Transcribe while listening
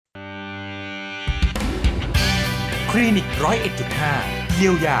คลินิก101.5 เยี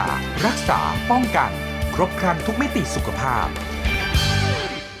ยวยารักษาป้องกันครบครันทุกมิติสุขภาพ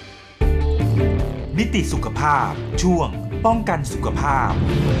มิติสุขภาพช่วงป้องกันสุขภาพ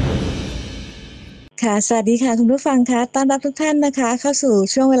ค่ะสวัสดีค่ะคุณผู้ฟังคะต้อนรับทุกท่านนะคะเข้าสู่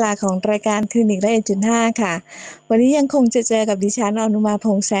ช่วงเวลาของรายการคลินิก101.5 ค่ะวันนี้ยังคงจะเจอกับดิฉันอนุมาพ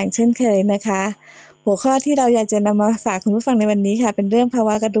งษ์แสงเช่นเคยนะคะหัวข้อที่เราอยากจะนำมาฝากคุณผู้ฟังในวันนี้ค่ะเป็นเรื่องภาว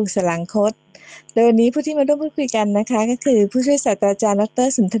ะกระดูกสันหลังคดโดยวันนี้ผู้ที่มาร่วมพูดคุยกันนะคะก็คือผู้ช่วยศาสตราจารย์ดร.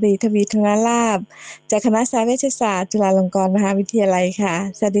สุนทรีทวีธนลาภจากคณะสหเวชศาสตร์จุฬาลงกรณ์มหาวิทยาลัยค่ะ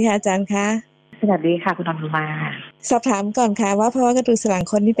สวัสดีค่ะอาจารย์คะสวัสดีค่ะคุณอนุมาสอบถามก่อนค่ะว่าภาวะกระดูกสันหลัง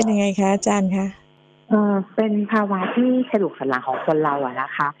คดนี่เป็นยังไงคะอาจารย์คะเป็นภาวะที่กระดูกสันหลังของคนเราอะน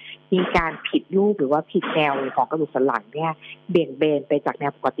ะคะมีการผิดรูปหรือว่าผิดแนวของกระดูกสันหลังเนี่ยเบี่ยงเบนไปจากแน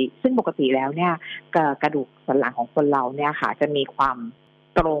วปกติซึ่งปกติแล้วเนี่ยกระดูกสันหลังของคนเราเนี่ยค่ะจะมีความ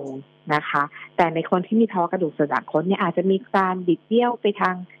ตรงนะคะแต่ในคนที่มีภาวะกระดูกสันหลังคดเนี่ยอาจจะมีการบิดเบี้ยวไปท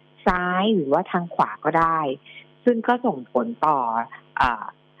างซ้ายหรือว่าทางขวาก็ได้ซึ่งก็ส่งผลต่อ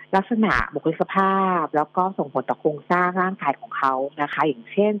ลักษณะบุคลิกภาพแล้วก็ส่งผลต่อโครงสร้างร่างกายของเขานะคะอย่าง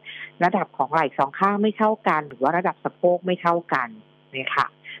เช่นระดับของไหล่สองข้างไม่เท่ากันหรือว่าระดับสะโพกไม่เท่ากันนะคะ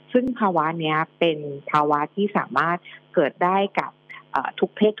ซึ่งภาวะนี้เป็นภาวะที่สามารถเกิดได้กับทุ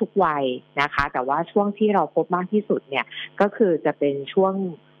กเพศทุกวัยนะคะแต่ว่าช่วงที่เราพบมากที่สุดเนี่ยก็คือจะเป็นช่วง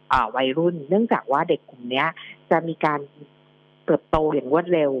วัยรุ่นเนื่องจากว่าเด็กกลุ่มนี้จะมีการเติบโตอย่างรวด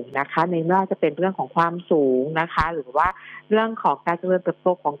เร็วนะคะในไม่ว่าจะเป็นเรื่องของความสูงนะคะหรือว่าเรื่องของการเจริญเติบโต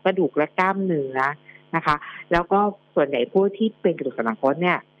ของกระดูกและกล้ามเนื้อนะคะแล้วก็ส่วนใหญ่ผู้ที่เป็นกระดูกสันหลังคดเ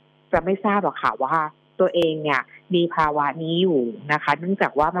นี่ยจะไม่ทราบหรอกค่ะว่าตัวเองเนี่ยมีภาวะนี้อยู่นะคะเนื่องจา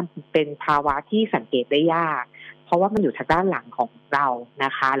กว่ามันเป็นภาวะที่สังเกตได้ยากเพราะว่ามันอยู่ทางด้านหลังของเราน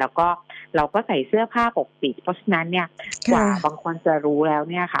ะคะแล้วก็เราก็ใส่เสื้อผ้าปกปิดเพราะฉะนั้นเนี่ยกว่าบางคนจะรู้แล้ว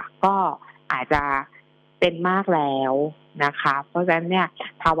เนี่ยค่ะก็อาจจะเป็นมากแล้วนะคะเพราะฉะนั้นเนี่ย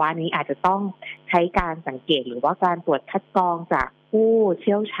ภาวะนี้อาจจะต้องใช้การสังเกตหรือว่าการตรวจคัดกรองจากผู้เ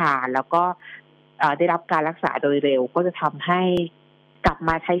ชี่ยวชาญแล้วก็ได้รับการรักษาโดยเร็วก็จะทำให้กลับม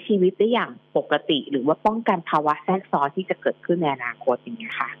าใช้ชีวิตได้อย่างปกติหรือว่าป้องกันภาวะแทรกซ้อนที่จะเกิดขึ้นในอนาคตอย่าง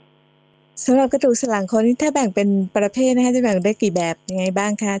นี้ค่ะสำหรับกระดูกสันหลังคดนี่ถ้าแบ่งเป็นประเภทนะคะจะแบ่งได้กี่แบบยังไงบ้า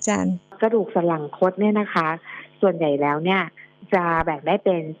งคะอาจารย์กระดูกสันหลังคดเนี่ยนะคะส่วนใหญ่แล้วเนี่ยจะแบ่งได้เ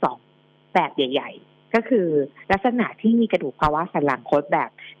ป็น2แบบใหญ่ๆก็คือลักษณะที่มีกระดูกภาวะสันหลังคดแบบ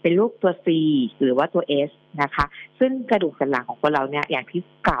เป็นรูปตัว C หรือว่าตัว S นะคะซึ่งกระดูกสันหลังของคนเราเนี่ยอย่างที่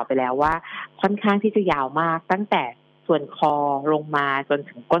กล่าวไปแล้วว่าค่อนข้างที่จะยาวมากตั้งแต่ส่วนคอลงมาจน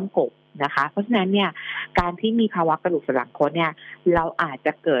ถึงก้นกบนะคะเพราะฉะนั้นเนี่ยการที่มีภาวะกระดูกสันหลังคดเนี่ยเราอาจจ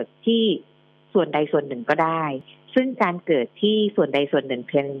ะเกิดที่ส่วนใดส่วนหนึ่งก็ได้ซึ่งการเกิดที่ส่วนใดส่วนหนึ่ง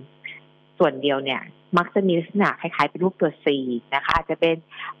เพียงส่วนเดียวเนี่ยมักจะมีลักษณะคล้ายๆเป็นรูปตัว C นะคะอาจจะเป็น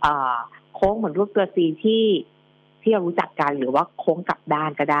โค้งเหมือนรูปตัว C ที่เรารู้จักกันหรือว่าโค้งกลับด้า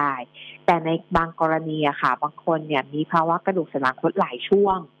นก็ได้แต่ในบางกรณีอะค่ะบางคนเนี่ยมีภาวะกระดูกสันหลังคดหลายช่ว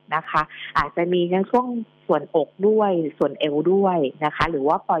งนะคะอาจจะมีในช่วงส่วนอกด้วยส่วนเอวด้วยนะคะหรือ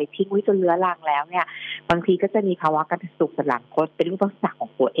ว่าปล่อยทิ้งไว้จนเรื้อรังแล้วเนี่ยบางทีก็จะมีภาวะกระดูกสันหลังคดเป็นรูปลักษณะของ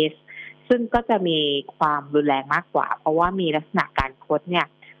ตัว S ซึ่งก็จะมีความรุนแรงมากกว่าเพราะว่ามีลักษณะการคดเนี่ย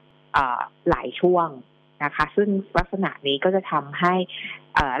หลายช่วงนะคะซึ่งลักษณะนี้ก็จะทำให้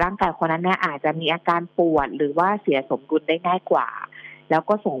ร่างกายคนนั้นเนี่ยอาจจะมีอาการปวดหรือว่าเสียสมดุลได้ง่ายกว่าแล้ว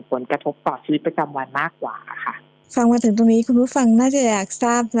ก็ส่งผลกระทบต่อชีวิตประจำวันมากกว่าค่ะฟังมาถึงตรงนี้คุณผู้ฟังน่าจะอยากท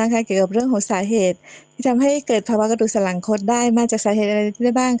ราบนะคะเกี่ยวกับเรื่องของสาเหตุที่ทำให้เกิดภาวะกระดูกสันหลังคดได้มาจากสาเหตุอะไรไ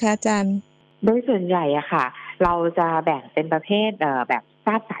ด้บ้างคะอาจารย์โดยส่วนใหญ่อะค่ะเราจะแบ่งเป็นประเภทแบบท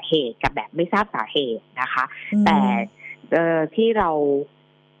ราบสาเหตุกับแบบไม่ทราบสาเหตุนะคะแต่ที่เรา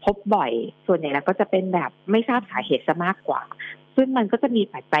พบบ่อยส่วนใหญ่แล้วก็จะเป็นแบบไม่ทราบสาเหตุซะมากกว่าซึ่งมันก็จะมี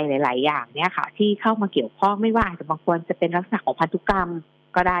ปัจจัยหลายๆอย่างเนี่ยค่ะที่เข้ามาเกี่ยวข้องไม่ว่าอาจจะบางคนจะเป็นลักษณะของพันธุกรรม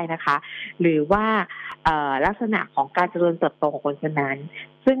ก็ได้นะคะหรือว่าลักษณะของการเจริญเติบโตของคนคนนั้น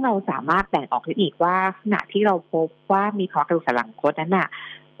ซึ่งเราสามารถแบ่งออกได้อีกว่าขณะที่เราพบว่ามีภาวะกระดูกสันหลังคดนั้นน่ะ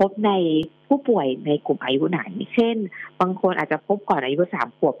พบในผู้ป่วยในกลุ่มอายุไหนเช่นบางคนอาจจะพบก่อนอายุ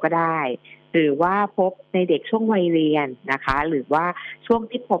3 ขวบก็ได้หรือว่าพบในเด็กช่วงวัยเรียนนะคะหรือว่าช่วง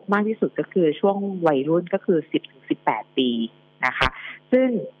ที่พบมากที่สุดก็คือช่วงวัยรุ่นก็คือ 10-18 ปีนะคะซึ่ง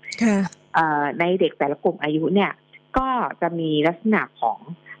ในเด็กแต่ละกลุ่มอายุเนี่ยก็จะมีลักษณะของ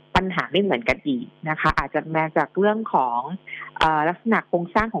ปัญหาไม่เหมือนกันอีกนะคะอาจจะมาจากเรื่องของลักษณะโครง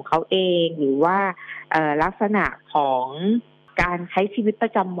สร้างของเขาเองหรือว่าลักษณะของการใช้ชีวิตปร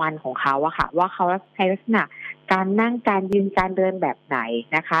ะจำวันของเขาอะค่ะว่าเขาใช้ลักษณะการนั่งการยืนการเดินแบบไหน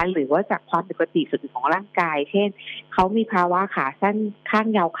นะคะหรือว่าจากความปกติสุดของร่างกายเช่นเขามีภาวะขาสั้นข้าง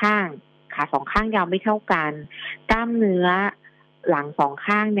ยาวข้างขา2 ข้างยาวไม่เท่ากันกล้ามเนื้อหลัง2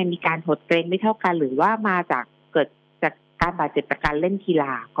 ข้างเนี่ยมีการหดเกร็งไม่เท่ากันหรือว่ามาจากเกิด การบาดเจ็บจากการเล่นกีฬ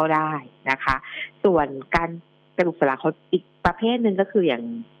าก็ได้นะคะส่วนการกระดูกสันหลังคดอีกประเภทหนึ่งก็คืออย่าง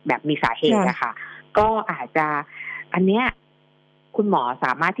แบบมีสาเหตุนะคะก็อาจจะอันเนี้ยคุณหมอส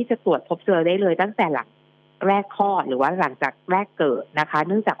ามารถที่จะตรวจพบเจอได้เลยตั้งแต่หลังแรกคลอดหรือว่าหลังจากแรกเกิดนะคะเ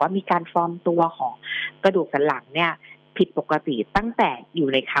นื่องจากว่ามีการฟอร์มตัวของกระดูกสันหลังเนี่ยผิดปกติตั้งแต่อยู่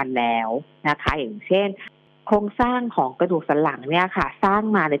ในครรภ์แล้วนะคะอย่างเช่นโครงสร้างของกระดูกสันหลังเนี่ยค่ะสร้าง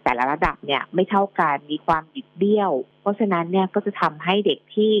มาในแต่ละระดับเนี่ยไม่เท่ากันมีความบิดเบี้ยวเพราะฉะนั้นเนี่ยก็จะทำให้เด็ก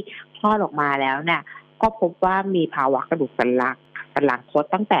ที่คลอดออกมาแล้วเนี่ยก็พบว่ามีภาวะกระดูกสันหลังคด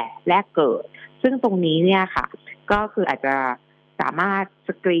ตั้งแต่แรกเกิดซึ่งตรงนี้เนี่ยค่ะก็คืออาจจะสามารถส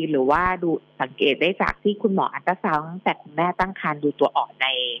กรีนหรือว่าดูสังเกตได้จากที่คุณหมออัลตราซาวด์ตั้งแต่คุณแม่ตั้งครรภ์ดูตัวอ่อน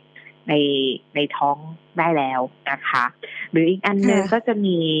ในท้องได้แล้วนะคะหรืออีกอันนึงก็จะ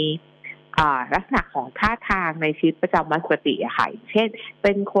มีลักษณะของท่าทางในชีวิตประจำวันปกติอะค่ะเช่นเ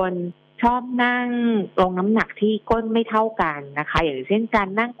ป็นคนชอบนั่งลงน้ำหนักที่ก้นไม่เท่ากันนะคะอย่างเช่นการ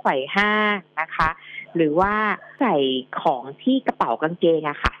นั่งไขว่ห้างนะคะหรือว่าใส่ของที่กระเป๋ากางเกง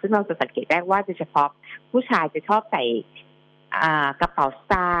อะค่ะซึ่งเราจะสังเกตได้ว่าโดยเฉพาะผู้ชายจะชอบใส่กระเป๋าส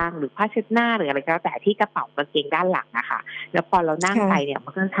ตางค์หรือผ้าเช็ดหน้าหรืออะไรก็แล้วแต่ที่กระเป๋ากางเกงด้านหลังนะคะแล้วพอเรานั่งไปเนี่ยมั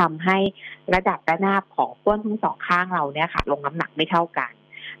นก็ทำให้ระดับด้านหน้าของก้นทั้งสองข้างเราเนี่ยค่ะลงน้ำหนักไม่เท่ากัน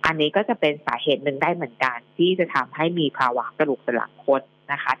อันนี้ก็จะเป็นสาเหตุหนึ่งได้เหมือนกันที่จะทำให้มีภาวะกระดูกสันหลังคด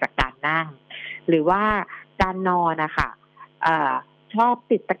นะคะจากการนั่งหรือว่าการนอนนะคะชอบ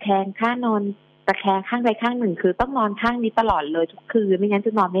ติดตะแคงข้างนอนตะแคงข้างใดข้างหนึ่งคือต้องนอนข้างนี้ตลอดเลยทุกคืนไม่งั้นจ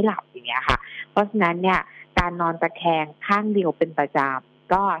ะนอนไม่หลับอย่างเงี้ยค่ะเพราะฉะนั้นเนี่ยการนอนตะแคงข้างเดียวเป็นประจ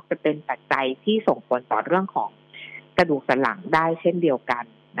ำก็จะเป็นปัจจัยที่ส่งผลต่อเรื่องของกระดูกสันหลังได้เช่นเดียวกัน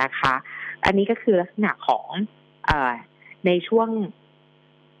นะคะอันนี้ก็คือลักษณะของในช่วง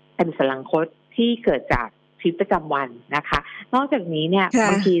กระดูกสันหลังคดที่เกิดจากชีวิตประจำวันนะคะนอกจากนี้เนี่ย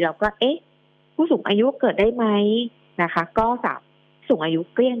บางทีเราก็ผู้สูงอายุเกิดได้ไหมนะคะก็สูงอายุ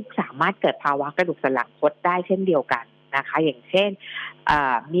ก็ยังสามารถเกิดภาวะกระดูกสันหลังคดได้เช่นเดียวกันนะคะอย่างเช่น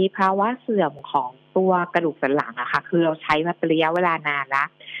มีภาวะเสื่อมของตัวกระดูกสันหลังอะค่ะคือเราใช้มาเป็นระยะเวลานาน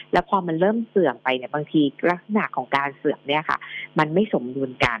แล้วพอมันเริ่มเสื่อมไปเนี่ยบางทีลักษณะของการเสื่อมเนี่ยค่ะมันไม่สมดุ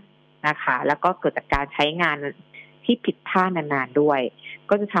ลกันนะคะแล้วก็เกิดจากการใช้งานที่ผิดพลาดนานๆด้วย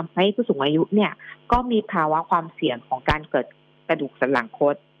ก็จะทำให้ผู้สูงอายุเนี่ยก็มีภาวะความเสี่ยงของการเกิดกระดูกสันหลังค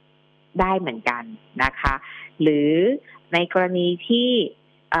ดได้เหมือนกันนะคะหรือในกรณีที่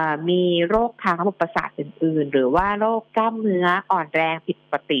มีโรคทางระบบประสาทอื่นๆหรือว่าโรคกล้ามเนื้ออ่อนแรงผิดป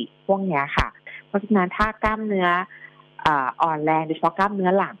กติพวกนี้ค่ะเพราะฉะนั้นถ้ากล้ามเนื้ออ่อนแรงโดยเฉพาะกล้ามเนื้อ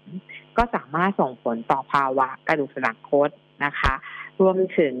หลังก็สามารถส่งผลต่อภาวะกระดูกสันหลังคดนะคะรวม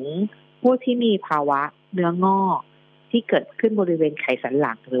ถึงผู้ที่มีภาวะเนื้องอกที่เกิดขึ้นบริเวณไขสันห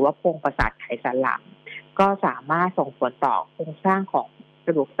ลังหรือว่าโพรงประสาทไขสันหลังก็สามารถส่งผลต่อโครงสร้างของก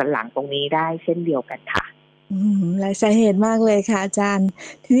ระดูกสันหลังตรงนี้ได้เช่นเดียวกันค่ะหลายสาเหตุมากเลยค่ะอาจารย์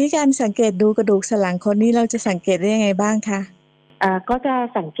ทีนี้การสังเกตดูกระดูกสันหลังคดนี้เราจะสังเกตได้ยังไงบ้างคะก็จะ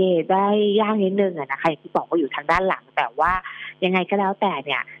สังเกตได้ยากนิดนึงนะคะอย่างที่บอกว่าอยู่ทางด้านหลังแต่ว่ายังไงก็แล้วแต่เ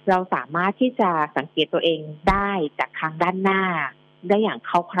นี่ยเราสามารถที่จะสังเกตตัวเองได้จากทางด้านหน้าได้อย่าง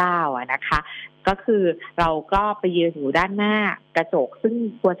คร่าวๆนะคะก็คือเราก็ไปยืนอยู่ด้านหน้ากระจกซึ่ง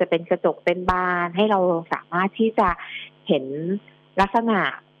ควรจะเป็นกระจกเป็นบานให้เราสามารถที่จะเห็นลักษณะ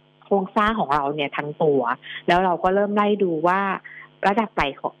โครงสร้างของเราเนี่ยทั้งตัวแล้วเราก็เริ่มไล่ดูว่าระดับไหล่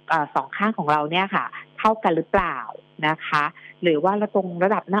ของสองข้างของเราเนี่ยค่ะเท่ากันหรือเปล่านะคะหรือว่าตรงร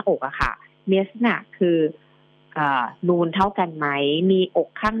ะดับหน้าอกอะค่ะมีลักษณะคือนูนเท่ากันไหมมีอก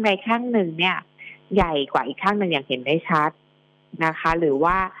ข้างใดข้างหนึ่งเนี่ยใหญ่กว่าอีกข้างหนึ่งอย่างเห็นได้ชัดนะคะหรือ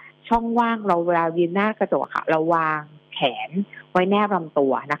ว่าช่องว่างเราเวลายืนหน้ากระจกค่ะเราวางแขนไว้แนบลำตั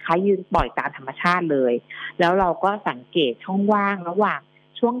วนะคะยืนปล่อยตามธรรมชาติเลยแล้วเราก็สังเกตช่องว่างระหว่าง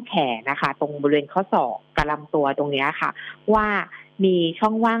ช่วงแขนนะคะตรงบริเวณข้อศอกกับลำตัวตรงนี้ค่ะว่ามีช่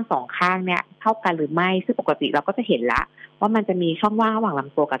องว่างสองข้างเนี่ยเท่ากันหรือไม่ซึ่งปกติเราก็จะเห็นละว่ามันจะมีช่องว่างระหว่างล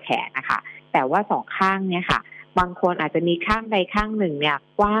ำตัวกับแขนนะคะแต่ว่าสองข้างเนี่ยค่ะบางคนอาจจะมีข้างใดข้างหนึ่งเนี่ย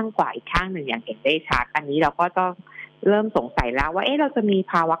กว้างกว่าอีกข้างหนึ่งอย่างเห็นได้ชัดอันนี้เราก็ต้องเริ่มสงสัยแล้วว่าเราจะมี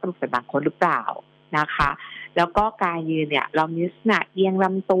ภาวะกระดูกสันหลังคดหรือเปล่านะคะแล้วก็การยืนเนี่ยเรามีลักษณะเอียงล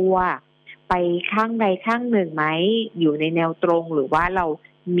ำตัวไปข้างใดข้างหนึ่งไหมอยู่ในแนวตรงหรือว่าเรา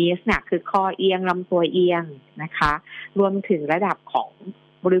มีลักษณะคือคอเอียงลำตัวเอียงนะคะรวมถึงระดับของ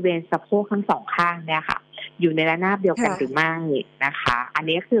บริเวณสะโพกทั้งสองข้างเนี่ยค่ะอยู่ในระนาบเดียวกันหรือไม่นะคะอัน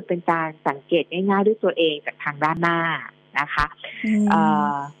นี้คือเป็นการสังเกตง่ายๆด้วยตัวเองจากทางด้านหน้านะคะ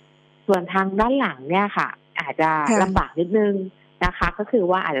ส่วนทางด้านหลังเนี่ยค่ะอาจจะลำบากนิดนึงนะคะก็คือ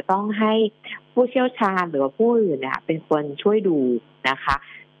ว่าอาจจะต้องให้ผู้เชี่ยวชาญหรือว่าผู้อื่นเนี่ยเป็นคนช่วยดูนะคะ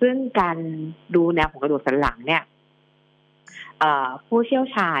ซึ่งการดูแนวของกระดูกสันหลังเนี่ยผู้เชี่ยว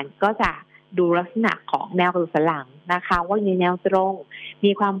ชาญก็จะ ดูลักษณะของแนวกระดูกสันหลังนะคะว่ามีแนวตรง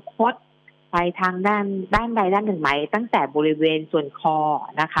มีความคดไปทางด้านใดด้านหนึ่งไหมตั้งแต่บริเวณส่วนคอ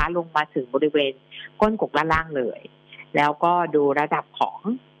นะคะลงมาถึงบริเวณก้นกกด้านล่างเลยแล้วก็ดูระดับของ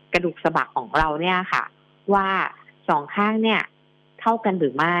กระดูกสะบักของเราเนี่ยค่ะว่าสองข้างเนี่ยเท่ากันหรื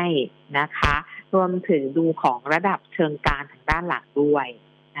อไม่นะคะรวมถึงดูของระดับเชิงกรานทางด้านหลังด้วย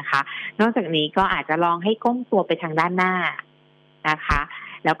นะคะนอกจากนี้ก็อาจจะลองให้ก้มตัวไปทางด้านหน้านะคะ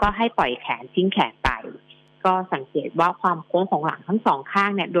แล้วก็ให้ปล่อยแขนทิ้งแขนไปก็สังเกตว่าความโค้งของหลังทั้งสองข้าง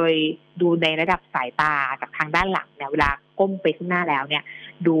เนี่ยโดยดูในระดับสายตาจากทางด้านหลังเนี่ยเวลาก้มไปข้างหน้าแล้วเนี่ย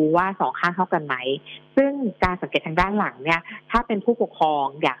ดูว่าสองข้างเท่ากันไหมซึ่งการสังเกตทางด้านหลังเนี่ยถ้าเป็นผู้ปกครอง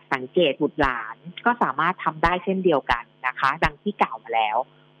อยากสังเกตบุตรหลานก็สามารถทำได้เช่นเดียวกันนะคะดังที่กล่าวมาแล้ว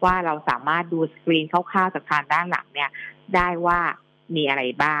ว่าเราสามารถดูสกรีนคร่าวๆจากทางด้านหลังเนี่ยได้ว่ามีอะไร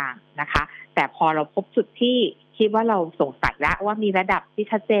บ้างนะคะแต่พอเราพบจุดที่คิดว่าเราสงสัยแล้วว่ามีระดับที่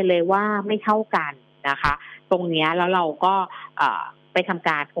ชัดเจนเลยว่าไม่เท่ากันนะคะตรงนี้แล้วเราก็ไปทำก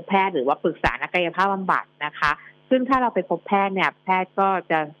ารพบแพทย์หรือว่าปรึกษานักกายภาพบำบัดนะคะซึ่งถ้าเราไปพบแพทย์เนี่ยแพทย์ก็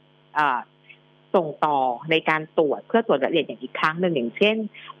จะส่งต่อในการตรวจเพื่อตรวจละเอียดอย่างอีกครั้งหนึ่งอย่างเช่น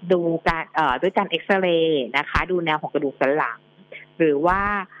ดูการด้วยการเอ็กซเรย์นะคะดูแนวของกระดูกสันหลังหรือว่า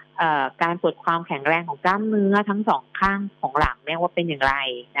การตรวจความแข็งแรงของกล้ามเนื้อทั้งสองข้างของหลังเนี่ยว่าเป็นอย่างไร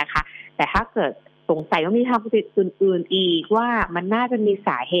นะคะแต่ถ้าเกิดสงสัยว่ามีทางปฏิกิริยาอื่นๆอีกว่ามันน่าจะมีส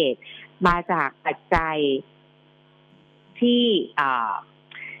าเหตุมาจากปัจจัยที่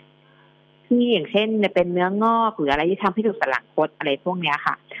อย่างเช่นเป็นเนื้องอกหรืออะไรที่ทำให้กระดูกสันหลังคดอะไรพวกนี้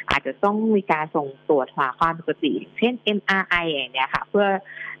ค่ะอาจจะต้องมีการส่งตรวจหาความปกติเช่น MRI อย่างเนี้ยค่ะเพื่อ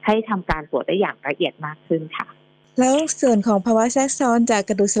ให้ทำการตรวจได้อย่างละเอียดมากขึ้นค่ะแล้วส่วนของภาวะแทรกซ้อนจาก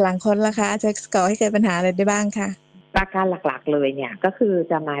กระดูกสันหลังคดล่ะคะจะก่อให้เกิดปัญหาอะไรได้บ้างคะอาการหลักๆเลยเนี่ยก็คือ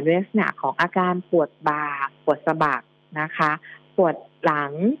จะมาด้วยลักษณะของอาการปวดบ่าปวดสะบักนะคะปวดหลั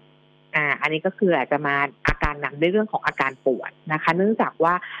งอันนี้ก็คืออาจจะมาอาการนำด้วยเรื่องของอาการปวดนะคะเนื่องจาก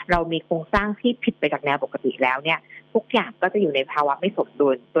ว่าเรามีโครงสร้างที่ผิดไปจากแนวปกติแล้วเนี่ยทุกอย่างก็จะอยู่ในภาวะไม่สมดุ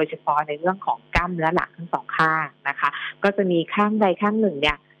ลโดยเฉพาะในเรื่องของกล้ามเนื้อหลังทั้งสองข้างนะคะก็จะมีข้างใดข้างหนึ่งเ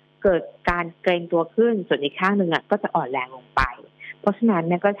นี่ยเกิดการเกร็งตัวขึ้นส่วนอีกข้างหนึ่งก็จะอ่อนแรงลงไปเพราะฉะนั้นเ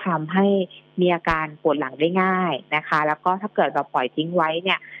นี่ยก็ทำให้มีอาการปวดหลังได้ง่ายนะคะแล้วก็ถ้าเกิดเราปล่อยทิ้งไว้เ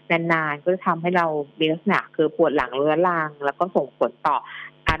นี่ยนานๆก็จะทำให้เรามีลักษณะคือปวดหลังเรื้อรังแล้วก็ส่งผลต่อ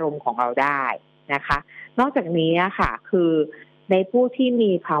อารมณ์ของเราได้นะคะนอกจากนี้ค่ะคือในผู้ที่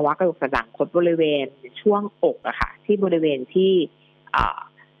มีภาวะกระดูกสันหลังคดบริเวณช่วงอกอะค่ะที่บริเวณที่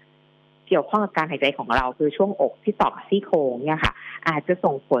เกี่ยวข้องกับการหายใจของเราคือช่วงอกที่ต่อกับซี่โครงเนี่ยค่ะอาจจะ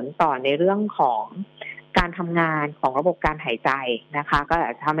ส่งผลต่อในเรื่องของการทำงานของระบบการหายใจนะคะก็อ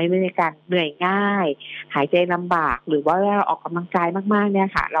าจจะทำให้มีการเหนื่อยง่ายหายใจลำบากหรือว่าเราออกกำลังกายมากๆเนี่ย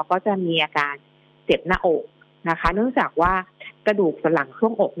ค่ะเราก็จะมีอาการเจ็บหน้าอกนะคะเนื่องจากว่ากระดูกสันหลังช่ว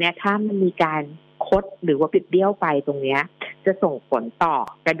งอกเนี่ยถ้ามันมีการคดหรือว่าบิดเบี้ยวไปตรงนี้จะส่งผลต่อ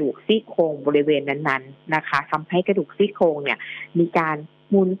กระดูกซี่โครงบริเวณนั้นๆนะคะทำให้กระดูกซี่โครงเนี่ยมีการ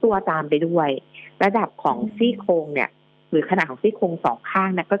หมุนตัวตามไปด้วยระดับของซี่โครงเนี่ยหรือขนาดของซี่โครงสองข้าง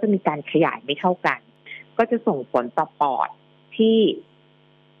เนี่ยก็จะมีการขยายไม่เท่ากันก็จะส่งผลต่อปอดที่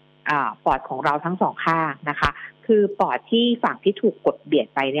ปอดของเราทั้งสองข้างนะคะคือปอดที่ฝั่งที่ถูกกดเบียด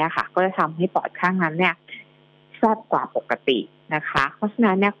ไปเนี่ยค่ะก็จะทำให้ปอดข้างนั้นเนี่ยแคบกว่าปกตินะคะเพราะฉะ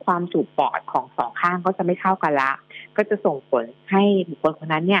นั้นเนี่ยความจุปอดของสองข้างก็จะไม่เท่ากันละก็จะส่งผลให้บุคคลคน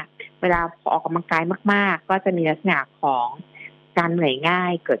นั้นเนี่ยเวลาออกกำลังกายมากๆก็จะมีลักษณะของการเหนื่อยง่า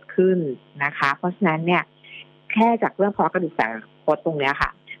ยเกิดขึ้นนะคะเพราะฉะนั้นเนี่ยแค่จากเรื่องภาวะกระดูกสันหลังคดตรงนี้ค่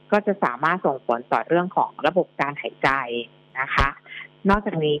ะก็จะสามารถส่งผลต่อเรื่องของระบบการหายใจนะคะนอกจ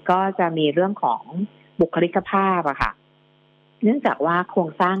ากนี้ก็จะมีเรื่องของบุคลิกภาพอะค่ะเนื่องจากว่าโครง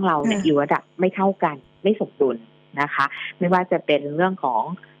สร้างเราเนี่ยอยู่ระดับไม่เท่ากันไม่สมดุลนะคะไม่ว่าจะเป็นเรื่องของ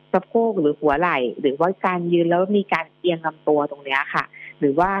สะโพกหรือหัวไหล่หรือว่าการยืนแล้วมีการเอียงลำตัวตรงนี้ค่ะหรื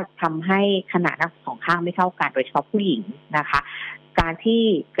อว่าทำให้ขนาดทั้งสองข้างไม่เท่ากันโดยเฉพาะผู้หญิงนะคะการที่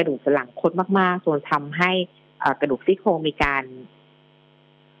กระดูกสันหลังคดมากๆจนทำให้กระดูกซี่โครงมีการ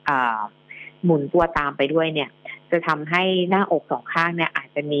หมุนตัวตามไปด้วยเนี่ยจะทำให้หน้าอกสองข้างเนี่ยอาจ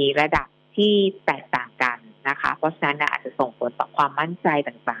จะมีระดับที่แตกต่างกันนะคะเพราะฉะนั้นอาจจะส่งผลต่อความมั่นใจ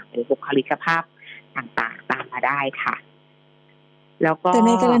ต่างๆหรือบุคลิกภาพต่างๆตามมาได้ค่ะแล้วก็แต่ใ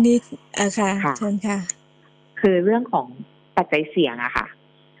นกรณีค่ะเชิญค่ะคือเรื่องของปัจจัยเสี่ยงอะค่ะ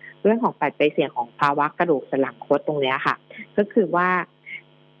เรื่องของปัจจัยเสี่ยงของภาวะกระดูกสันหลังคดตรงนี้ค่ะก็คือว่า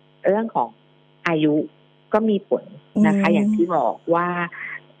เรื่องของอายุก็มีผลนะคะอย่างที่บอกว่า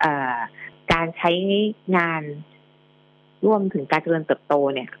การใช้งานร่วมถึงการเจริญเติบโต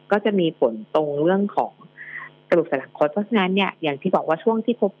เนี่ยก็จะมีผลตรงเรื่องของกระดูกสันหลังคดเพราะฉะนั้นเนี่ยอย่างที่บอกว่าช่วง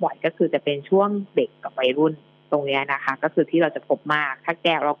ที่พบบ่อยก็คือจะเป็นช่วงเด็กกับวัยรุ่น ตรงนี้นะคะก็คือที่เราจะพบมากถ้า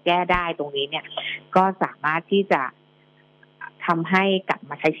เราแก้ได้ตรงนี้เนี่ยก็สามารถที่จะทำให้กลับ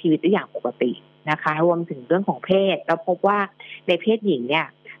มาใช้ชีวิตได้อย่างปกตินะคะรวมถึงเรื่องของเพศเราพบว่าในเพศหญิงเนี่ย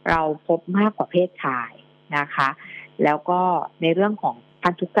เราพบมากกว่าเพศชายนะคะแล้วก็ในเรื่องของพั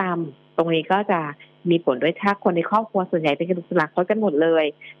นธุกรรมตรงนี้ก็จะมีผลด้วยถ้าคนในครอบครัวส่วนใหญ่เป็นกระดูกสันหลังคดกันหมดเลย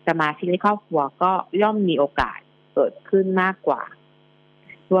สมาชิกในครอบครัวก็ย่อมมีโอกาสเกิดขึ้นมากกว่า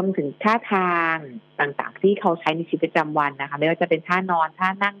รวมถึงท่าทางต่างๆที่เขาใช้ในชีวิตประจำวันนะคะไม่ว่าจะเป็นท่านอนท่า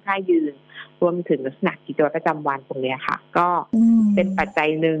นั่งท่ายืนรวมถึงลักษณะกิจวัตรประจำวันตรงนี้ค่ะก็เป็นปัจจัย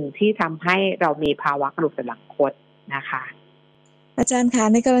หนึ่งที่ทำให้เรามีภาวะกระดูกสันหลังคดนะคะอาจารย์คะ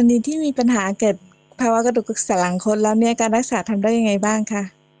ในกรณีที่มีปัญหาเกิดภาวะกระดูกสันหลังคดแล้วเนี่ยการรักษาทำได้ยังไงบ้างคะ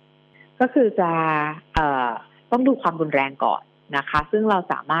ก็คือจะต้องดูความรุนแรงก่อนนะคะซึ่งเรา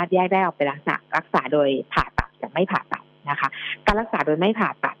สามารถแยกได้ออกเป็นลักษณะรักษาโดยผ่าตัดกับไม่ผ่าตัดนะคะการรักษาโดยไม่ผ่า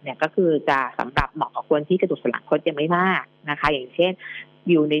ตัดเนี่ยก็คือจะสำหรับเหมาะกับคนที่กระดูกสันหลังคดยังไม่มากนะคะอย่างเช่น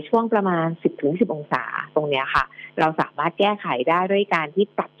อยู่ในช่วงประมาณ 10-20 องศาตรงเนี้ยค่ะเราสามารถแก้ไขได้ด้วยการที่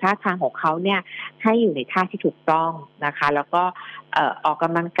ปรับท่าทางของเขาเนี่ยให้อยู่ในท่าที่ถูกต้องนะคะแล้วก็ออกก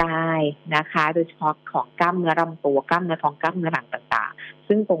ำลังกายนะคะโดยเฉพาะของกล้ามเนื้อลำตัวกล้ามเนื้อท้องกล้ามเนื้อหลังต่างๆ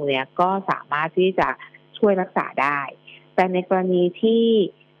ซึ่งตรงเนี้ยก็สามารถที่จะช่วยรักษาได้แต่ในกรณีที่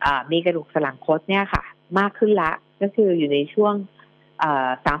มีกระดูกสันหลังคดเนี่ยค่ะมากขึ้นละก็คืออยู่ในช่วง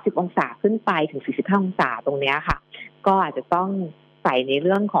30 องศาขึ้นไปถึง 45 องศาตรงเนี้ยค่ะก็อาจจะต้องใส่ในเ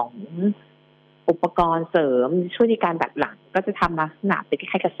รื่องของอุปกรณ์เสริมช่วยในการดัดหลังก็จะทำลักษณะเป็นคล้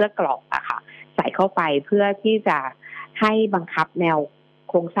ายๆกับเสื้อกรอกอะค่ะใส่เข้าไปเพื่อที่จะให้บังคับแนว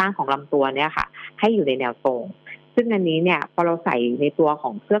โครงสร้างของลำตัวเนี่ยค่ะให้อยู่ในแนวตรงซึ่งอันนี้เนี่ยพอเราใส่ในตัวข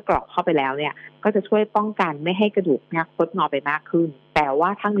องเสื้อกรอกเข้าไปแล้วเนี่ยก็จะช่วยป้องกันไม่ให้กระดูกเนี่ยคดงอไปมากขึ้นแต่ว่า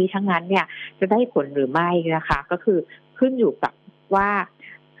ทั้งนี้ทั้งนั้นเนี่ยจะได้ผลหรือไม่นะคะก็คือขึ้นอยู่กับว่า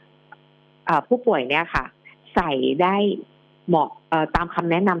ผู้ป่วยเนี่ยค่ะใส่ได้เหมาะตามคำ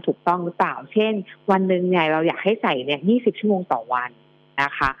แนะนำถูกต้องหรือเปล่าเช่นวันนึงเนี่ยเราอยากให้ใส่เนี่ย20 ชั่วโมงต่อวันน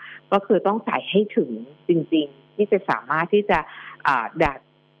ะคะก็คือต้องใส่ให้ถึงจริงๆที่จะสามารถที่จะดัด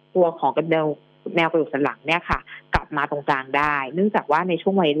ตัวของแนวกระดูกสันหลังเนี่ยค่ะกลับมาตรงกลางได้เนื่องจากว่าในช่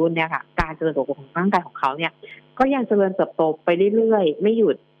วงวัยรุ่นเนี่ยค่ะการเจริญเติบโตของร่างกายของเขาเนี่ยก็ยังเจริญเติบโตไปเรื่อยๆไม่หยุ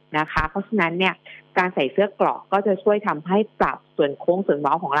ดนะคะเพราะฉะนั้นเนี่ยการใส่เสื้อเกราะก็จะช่วยทำให้ปรับส่วนโค้งส่วนเว้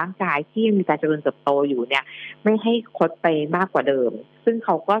าของร่างกายที่มีการเจริญเติบโตอยู่เนี่ยไม่ให้คดไปมากกว่าเดิมซึ่งเข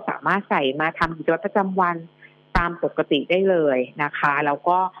าก็สามารถใส่มาทำกิจวัตรประจำวันตามปกติได้เลยนะคะแล้ว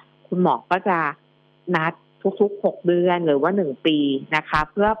ก็คุณหมอก็จะนัดทุกๆ6 เดือนหรือว่า1 ปีนะคะ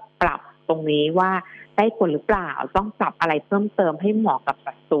เพื่อปรับตรงนี้ว่าได้ผลหรือเปล่าต้องปรับอะไรเพิ่มเติมให้เหมาะกับ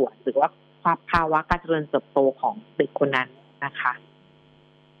สัดส่วนหรือว่าความภาวะการเจริญเติบโตของเด็กคนนั้นนะคะ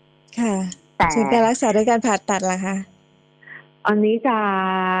ค่ะแต่การรักษาด้วยการผ่าตัดล่ะคะอันนี้จะ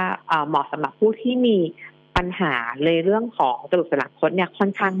เหมาะสำหรับผู้ที่มีปัญหาในเรื่องของกระดูกสันหลังคดเนี่ยค่อ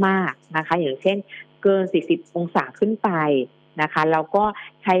นข้างมากนะคะอย่างเช่นเกิน40 องศาขึ้นไปนะคะแล้วก็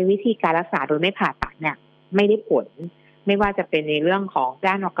ใช้วิธีการรักษาโดยไม่ผ่าตัดเนี่ยไม่ได้ผลไม่ว่าจะเป็นในเรื่องของก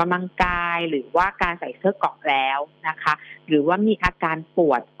ารออกกำลังกายหรือว่าการใส่เสื้อเกราะแล้วนะคะหรือว่ามีอาการป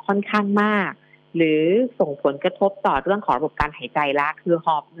วดค่อนข้างมากหรือส่งผลกระทบต่อเรื่องของระบบการหายใจละคือห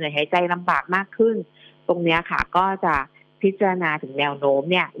อบเหนื่อยหายใจลำบากมากขึ้นตรงนี้ค่ะก็จะพิจารณาถึงแนวโน้ม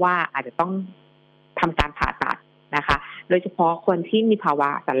เนี่ยว่าอาจจะต้องทำการผ่าตัดนะคะโดยเฉพาะคนที่มีภาวะ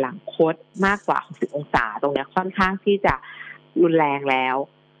สันหลังคดมากกว่า60 องศาตรงนี้ค่อนข้างที่จะรุนแรงแล้ว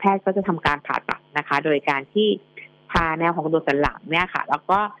แพทย์ก็จะทำการผ่าตัดนะคะโดยการที่พาแนวของกระดูกสันหลังเนี่ยค่ะแล้ว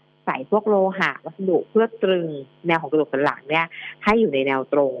ก็ใส่พวกโลหะวัสดุเพื่อตรึงแนวของกระดูกสันหลังเนี่ยให้อยู่ในแนว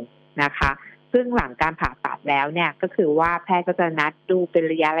ตรงนะคะซึ่งหลังการผ่าตัดแล้วเนี่ยก็คือว่าแพทย์ก็จะนัดดูเป็น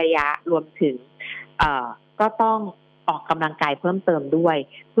ระยะรวมถึงก็ต้องออกกำลังกายเพิ่มเติมด้วย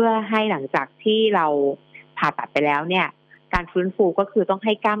เพื่อให้หลังจากที่เราผ่าตัดไปแล้วเนี่ยการฟื้นฟูก็คือต้องใ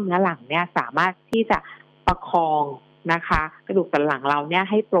ห้กล้ามเนื้อหลังเนี่ยสามารถที่จะประคองนะคะกระดูกสันหลังเราเนี่ย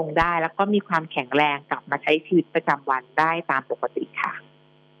ให้ตรงได้แล้วก็มีความแข็งแรงกลับมาใช้ชีวิตประจำวันได้ตามปกติค่ะ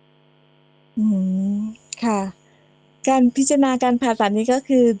ค่ะการพิจารณาการผ่าตัดนี้ก็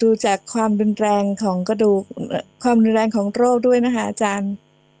คือดูจากความรุนแรงของกระดูกความรุนแรงของโรคด้วยนะคะอาจารย์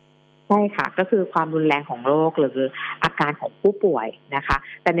ใช่ค่ะก็คือความรุนแรงของโรคหรืออาการของผู้ป่วยนะคะ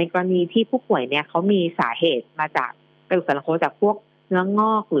แต่ในกรณีที่ผู้ป่วยเนี่ยเขามีสาเหตุมาจากกระดูกสันหลังคดจากพวกเนื้อง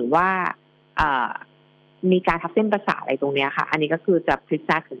อกหรือว่ามีการทับเส้นประสาทอะไรตรงนี้ค่ะอันนี้ก็คือจะพิจาร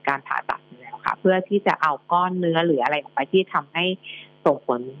ณาถึงการผ่าตัดแล้วค่ะเพื่อที่จะเอาก้อนเนื้อหรืออะไรออกไปที่ทำให้ส่งผ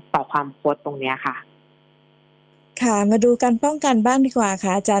ลต่อความคดตรงนี้ค่ะค่ะมาดูการป้องกันบ้างดีกว่าค่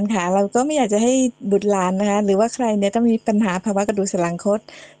ะอาจารย์ค่ะเราก็ไม่อยากจะให้บุตรหลานนะคะหรือว่าใครเนี่ยต้องมีปัญหาภาวะกระดูกสันหลังคด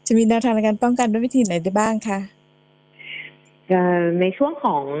จะมีแนวทางในการป้องกันด้วยวิธีไหนได้บ้างคะในช่วงข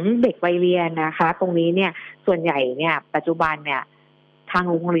องเด็กวัยเรียนนะคะตรงนี้เนี่ย ส่วนใหญ่เนี่ยปัจจุบันเนี่ยทาง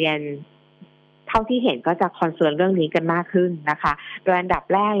โรงเรียนเท่าที่เห็นก็จะคอนเซิร์นเรื่องนี้กันมากขึ้นนะคะโดยอันดับ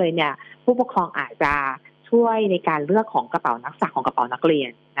แรกเลยเนี่ยผู้ปกครองอาจจะช่วยในการเลือกของกระเป๋านักศึกษาของกระเป๋านักเรีย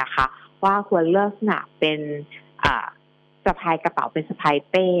นนะคะว่าควรเลือกลักษณะเป็นสะพายกระเป๋าเป็นสะพาย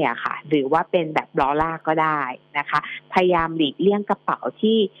เป้อะค่ะหรือว่าเป็นแบบล้อลากก็ได้นะคะพยายามหลีกเลี่ยงกระเป๋า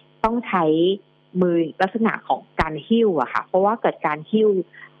ที่ต้องใช้มือลักษณะของการหิ้วอะค่ะเพราะว่าเกิดการหิ้ว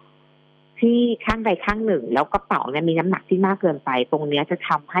ที่ข้างใดข้างหนึ่งแล้วกระเป๋าเนี่ยมีน้ำหนักที่มากเกินไปตรงนี้จะท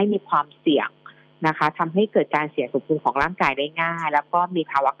ำให้มีความเสี่ยงนะคะทำให้เกิดการเสียสมดุลของร่างกายได้ง่ายแล้วก็มี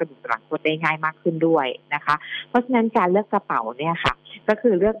ภาวะกระดูกสันหลังคดได้ง่ายมากขึ้นด้วยนะคะเพราะฉะนั้นการเลือกกระเป๋าเนี่ยค่ะก็คื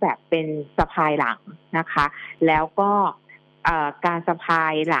อเลือกแบบเป็นสะพายหลังนะคะแล้วก็การสะพา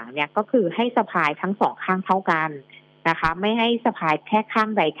ยหลังเนี่ยก็คือให้สะพายทั้งสองข้างเท่ากันนะคะไม่ให้สะพายแค่ข้าง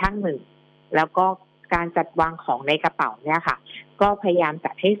ใดข้างหนึ่งแล้วก็การจัดวางของในกระเป๋าเนี่ยค่ะก็พยายาม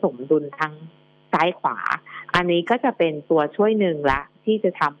จัดให้สมดุลทั้งซ้ายขวาอันนี้ก็จะเป็นตัวช่วยหนึ่งละที่จ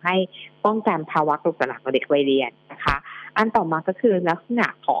ะทำให้ป้องกันภาวะกระดูกสันหลังของเด็กวัยเรียนนะคะอันต่อมาก็คือลักษณะ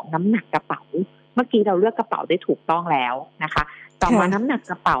ของน้ำหนักกระเป๋าเมื่อกี้เราเลือกกระเป๋าได้ถูกต้องแล้วนะคะต่อมาน้ำหนัก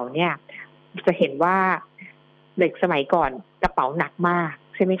กระเป๋าเนี่ยจะเห็นว่าเด็กสมัยก่อนกระเป๋าหนักมาก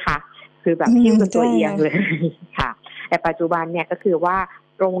ใช่ไหมคะคือแบบหิ้วเป็นตัวเอียงเลยค่ะแต่ปัจจุบันเนี่ยก็คือว่า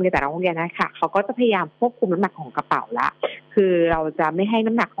โรงเรียนแต่ละโรงเรียนนะคะเขาก็จะพยายามควบคุมน้ำหนักของกระเป๋าละคือเราจะไม่ให้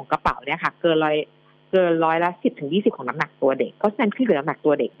น้ำหนักของกระเป๋าเนี่ยค่ะเกิน10-20ของน้ำหนักตัวเด็กก็ฉะนั้นขึ้นอยู่กับน้ำหนัก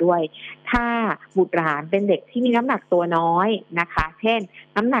ตัวเด็กด้วยถ้าบุตรหลานเป็นเด็กที่มีน้ำหนักตัวน้อยนะคะเช่น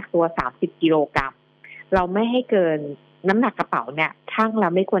น้ำหนักตัว30 กิโลกรัมเราไม่ให้เกินน้ำหนักกระเป๋าเนี่ยชั่งแล้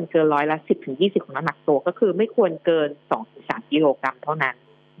วไม่ควรเกิน10-20ของน้ำหนักตัวก็คือไม่ควรเกิน2-3 กิโลกรัมเท่านั้น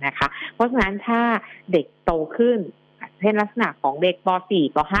นะคะเพราะฉะนั้นถ้าเด็กโตขึ้นเช่นลักษณะของเด็กป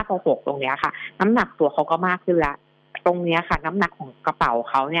.4 ป.5 ป.6 ตรงนี้ค่ะน้ำหนักตัวเขาก็มากขึ้นละตรงนี้ค่ะน้ำหนักของกระเป๋า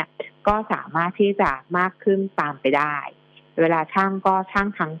เขาเนี่ยก็สามารถที่จะมากขึ้นตามไปได้เวลาช่างก็ช่าง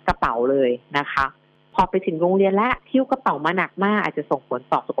ทั้งกระเป๋าเลยนะคะพอไปถึงโรงเรียนและหิ้วกระเป๋ามาหนักมากอาจจะส่งผล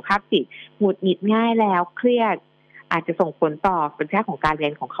ต่อสุขภาพจิตหงุดหงิดง่ายแล้วเครียดอาจจะส่งผลต่อคุณภาพของการเรีย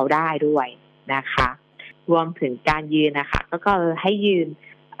นของเขาได้ด้วยนะคะรวมถึงการยืนนะคะก็ให้ยืน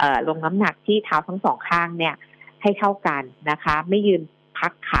ลงน้ำหนักที่เท้าทั้งสองข้างเนี่ยให้เท่ากันนะคะไม่ยืนพั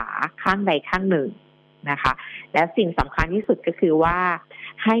กขาข้างใดข้างหนึ่งนะคะและสิ่งสำคัญที่สุดก็คือว่า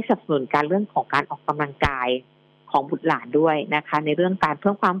ให้สนับสนุนการเรื่องของการออกกำลังกายของบุตรหลานด้วยนะคะในเรื่องการเ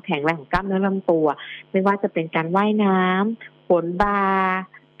พิ่มความแข็งแรงของกล้ามเนื้อลำตัวไม่ว่าจะเป็นการว่ายน้ำโหนบาร์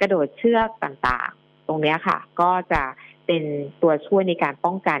กระโดดเชือกต่างๆตรงนี้ค่ะก็จะเป็นตัวช่วยในการ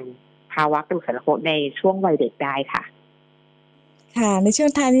ป้องกันภาวะกระดูกสันหลังคดในช่วงวัยเด็กได้ค่ะค่ะในช่วง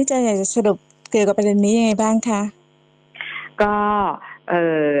ท้ายนี้จะอยากจะสรุปเกี่ยวกับประเด็นนี้ยังไงบ้างคะ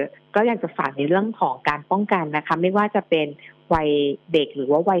ก็อยากจะฝากในเรื่องของการป้องกันนะคะไม่ว่าจะเป็นวัยเด็กหรือ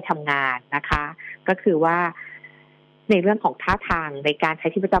ว่าวัยทำงานนะคะก็คือว่าในเรื่องของท่าทางในการใช้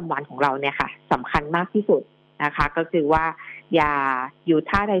ชีวิตประจำวันของเราเนี่ยค่ะสำคัญมากที่สุดนะคะก็คือว่าอย่าอยู่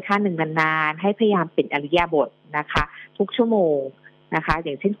ท่าใดท่าหนึ่งนานๆให้พยายามเปลี่ยนอิริยาบถนะคะทุกชั่วโมงนะคะอ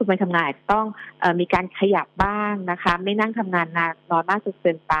ย่างเช่นคุณไปทำงานต้องมีการขยับบ้างนะคะไม่นั่งทำงานนอนมากจนเ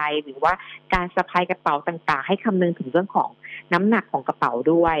กินไปหรือว่าการสะพายกระเป๋าต่างๆให้คำนึงถึงเรื่องของน้ำหนักของกระเป๋า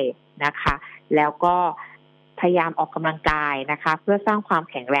ด้วยนะคะแล้วก็พยายามออกกำลังกายนะคะเพื่อสร้างความ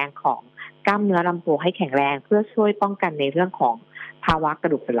แข็งแรงของกล้ามเนื้อลำตัวให้แข็งแรงเพื่อช่วยป้องกันในเรื่องของภาวะกร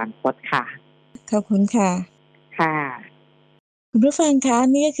ะดูกสันหลังคดค่ะขอบคุณค่ะค่ะคุณผู้ฟังคะ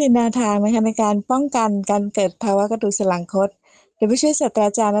นี่ก็คือแนวทางนะคะในการป้องกันการเกิดภาวะกระดูกสันหลังคดโดยผู้ช่วยศาสตรา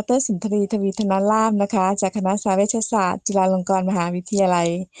จารย์ดร.สุนทรีทวีธนลาภนะคะจากคณะสหเวชศาสตร์จุฬาลงกรณ์มหาวิทยาลัย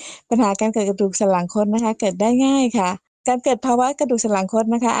ปัญหาการเกิดกระดูกสันหลังคดนะคะเกิดได้ง่ายค่ะการเกิดภาวะกระดูกสันหลังคด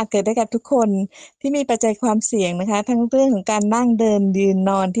นะคะอาจเกิดได้กับทุกคนที่มีปัจจัยความเสี่ยงนะคะทั้งเรื่องของการนั่งเดินยืน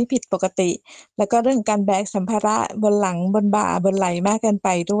นอนที่ผิดปกติแล้วก็เรื่องของการแบกสัมภาระบนหลังบนบ่าบนไหล่มากเกินไป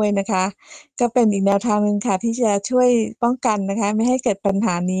ด้วยนะคะก็เป็นอีกแนวทางนึงค่ะที่จะช่วยป้องกันนะคะไม่ให้เกิดปัญห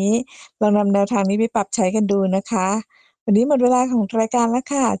านี้ลองนำแนวทางนี้ไปปรับใช้กันดูนะคะวันนี้หมดเวลาของรายการแล้ว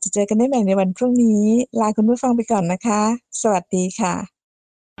ค่ะจะเจอกันได้ใหม่ในวันพรุ่งนี้ลาคุณผู้ฟังไปก่อนนะคะสวัสดีค่ะ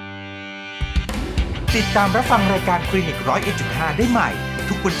ติดตามรับฟังรายการคลินิก 101.5 ได้ใหม่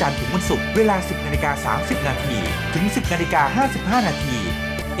ทุกวันจันทร์ถึงวันศุกร์เวลา 10:30 น. ถึง 10:55 น.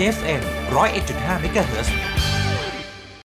 FM 101.5 เมกะเฮิรตซ์